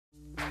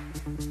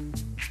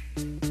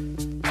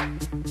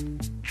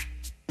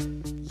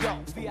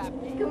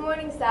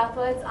morning,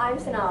 Southwoods. I'm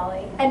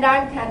Sonali. And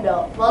I'm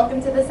Kendall.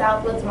 Welcome to the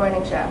Southwoods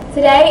Morning Show.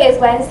 Today is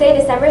Wednesday,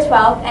 December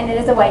 12th, and it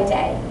is a white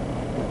day.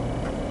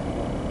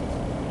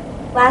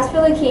 Last for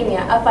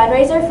Leukemia, a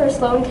fundraiser for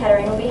Sloan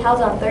Kettering will be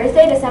held on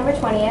Thursday, December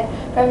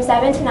 20th from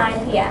 7 to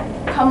 9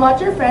 p.m. Come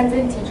watch your friends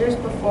and teachers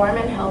perform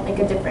and help make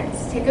a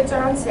difference. Tickets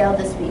are on sale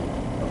this week.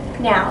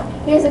 Now,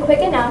 here's a quick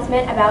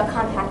announcement about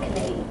Compact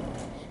Committee.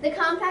 The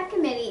Compact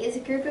Committee is a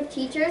group of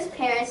teachers,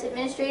 parents,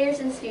 administrators,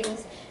 and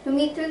students who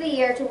meet through the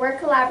year to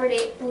work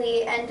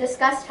collaboratively and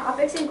discuss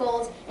topics and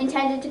goals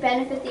intended to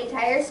benefit the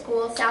entire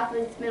school,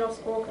 Southwoods Middle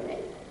School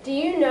Committee. Do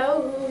you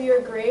know who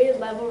your grade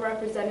level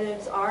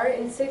representatives are?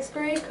 In 6th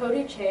grade,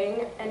 Cody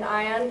Chang and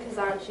Ayan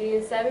Kazanchi.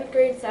 In 7th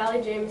grade,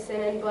 Sally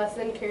Jameson and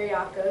Blessing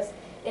Kyriakos.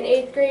 In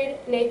 8th grade,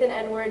 Nathan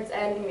Edwards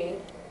and me.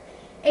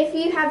 If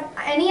you have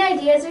any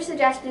ideas or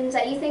suggestions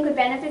that you think would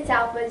benefit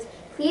Southwoods,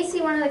 please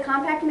see one of the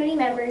Compact Committee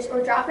members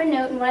or drop a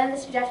note in one of the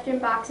suggestion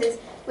boxes,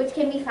 which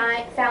can be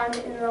found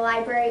in the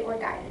library or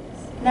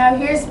guidance. Now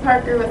here's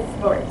Parker with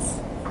sports.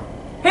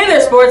 Hey there,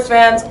 sports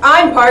fans.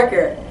 I'm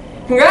Parker.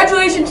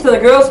 Congratulations to the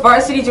girls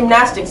varsity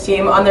gymnastics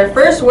team on their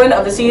first win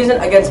of the season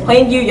against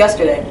Plainview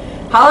yesterday.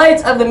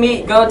 Highlights of the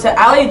meet go to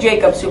Allie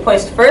Jacobs, who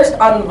placed first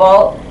on the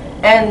vault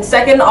and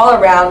second all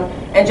around,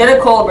 and Jenna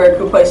Kohlberg,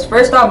 who placed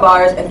first on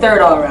bars and third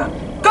all around.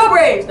 Go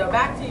Braves! Now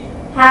back to you.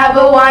 Have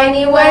a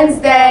whiny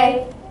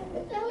Wednesday.